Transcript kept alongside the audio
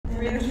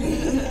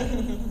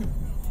Really?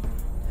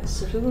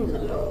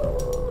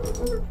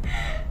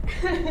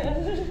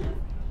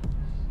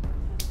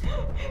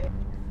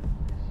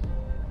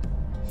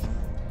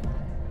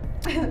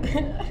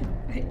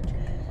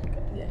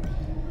 Yeah.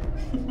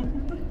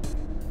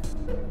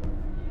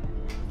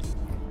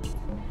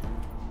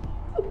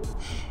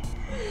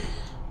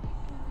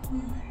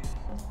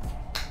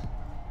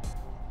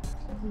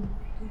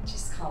 I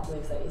just can't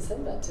believe that you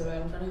said that to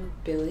her in front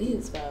of Billy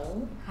as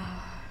well.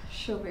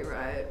 She'll be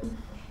right.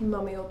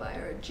 Mummy will buy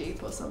her a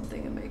Jeep or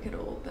something and make it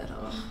all better.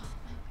 I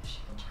wish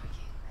you were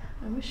joking.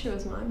 I wish she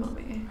was my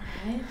mummy.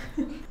 Right?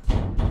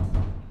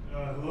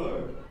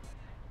 Hello?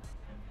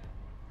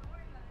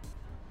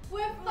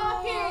 We're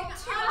fucking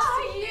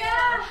oh,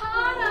 yeah,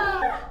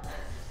 harder!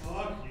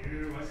 Fuck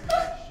you, I see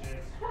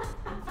shit.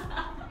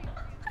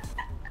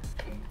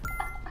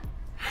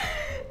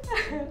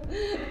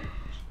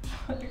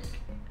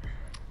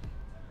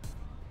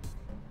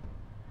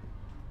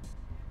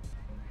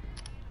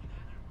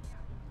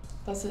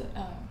 Does it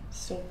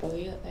still bother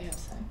you that they have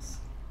sex?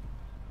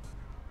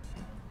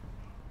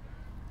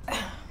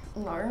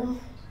 No.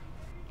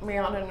 We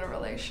aren't in a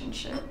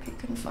relationship. He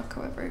can fuck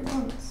whoever he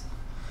wants.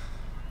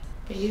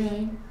 But you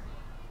don't.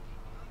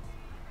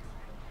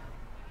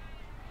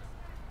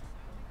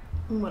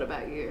 And what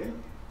about you?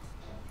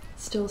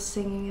 Still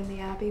singing in the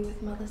Abbey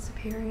with Mother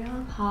Superior?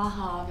 Ha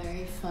ha,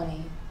 very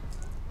funny.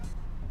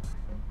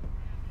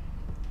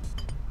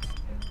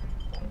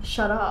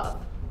 Shut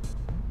up.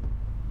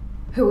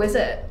 Who is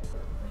it?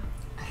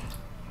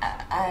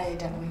 I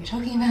don't know what you're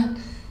talking about.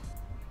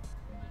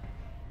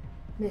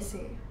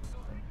 Missy.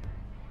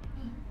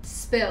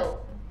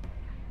 Spill.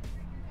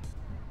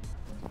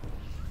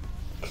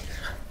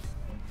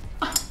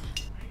 Oh,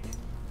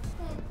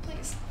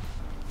 please.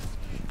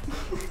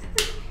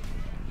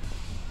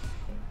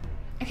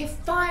 Okay,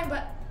 fine,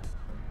 but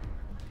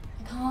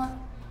I can't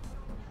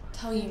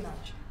tell you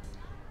much.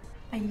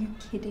 Are you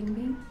kidding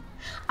me?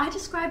 I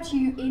described to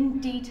you in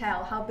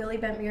detail how Billy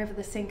bent me over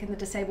the sink in the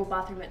disabled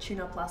bathroom at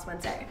Tune Up last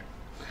Wednesday.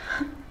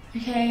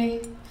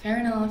 Okay, fair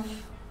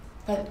enough,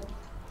 but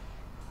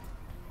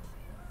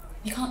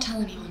you can't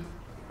tell anyone.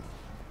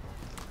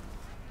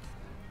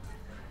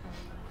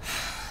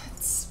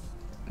 It's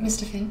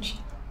Mr. Finch.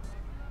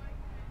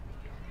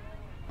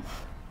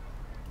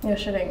 You're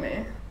shitting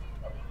me.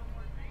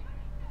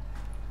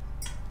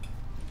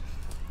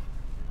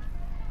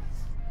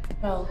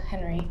 Well,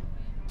 Henry.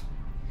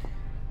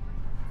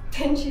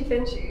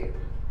 Finchy.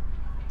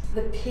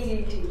 The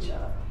PE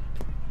teacher.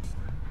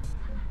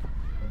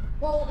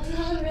 Well,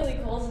 no one really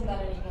calls him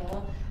that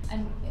anymore.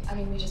 And, I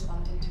mean, we just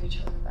bumped into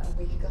each other about a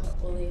week ago at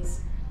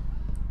Woolies.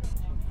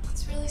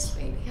 It's really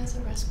sweet. He has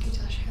a rescue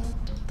dash hound.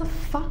 What the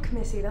fuck,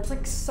 Missy? That's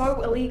like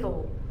so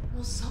illegal.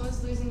 Well, so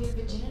is losing your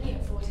virginity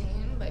at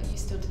 14, but you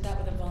still did that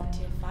with a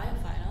volunteer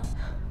firefighter.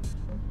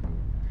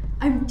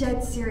 I'm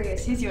dead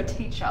serious. He's your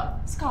teacher.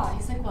 Scott,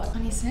 he's like, what,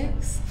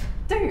 26?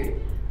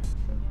 Dude.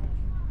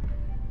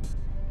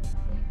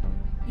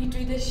 You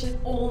do this shit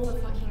all the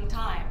fucking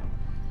time.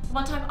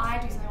 One time I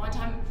do something, one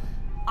time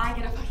I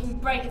get a fucking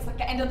break. It's like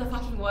the end of the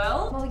fucking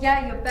world. Well,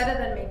 yeah, you're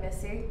better than me,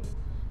 Missy.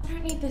 I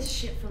don't need this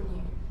shit from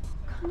you.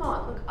 Come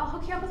on, look, I'll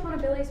hook you up with one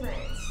of Billy's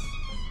mates.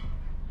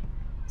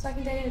 So I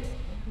can date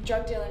a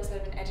drug dealer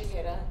instead of an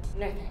educator?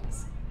 No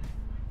thanks.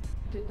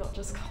 I did not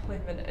just call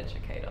him an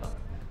educator.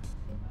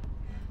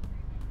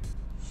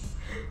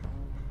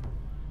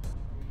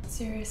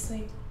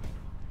 Seriously?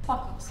 Fuck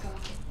off, Scott.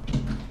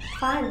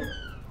 Fine.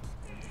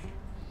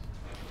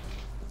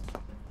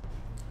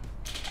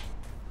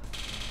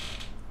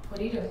 What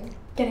are you doing?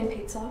 Getting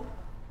pizza.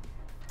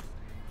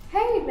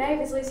 Hey,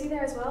 Maeve, is Lucy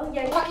there as well?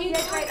 Yeah, Fuck you,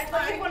 yeah, great. I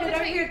thought no, you wanted to no,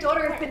 know who your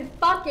daughter had been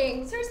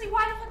fucking. Seriously,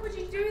 why the fuck would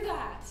you do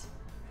that?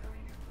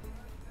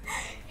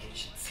 You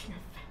should see your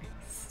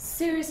face.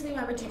 Seriously,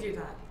 why would you do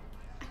that?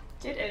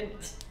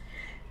 Didn't.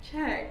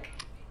 Check.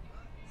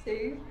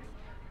 See?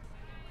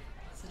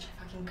 Such a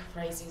fucking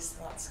crazy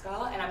slut,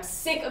 Scarlett, and I'm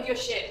sick of your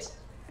shit.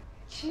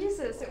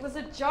 Jesus, it was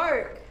a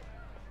joke.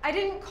 I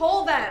didn't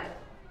call them.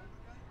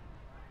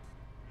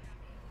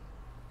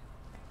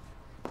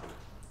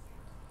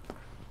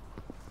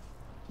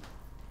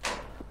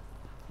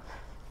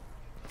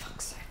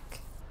 Fuck's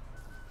sake.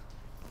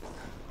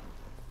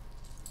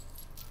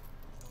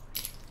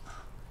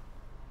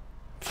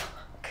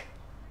 Fuck.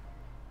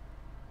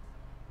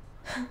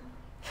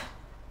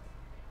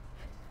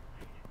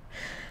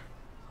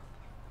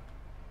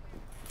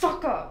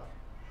 Fuck up.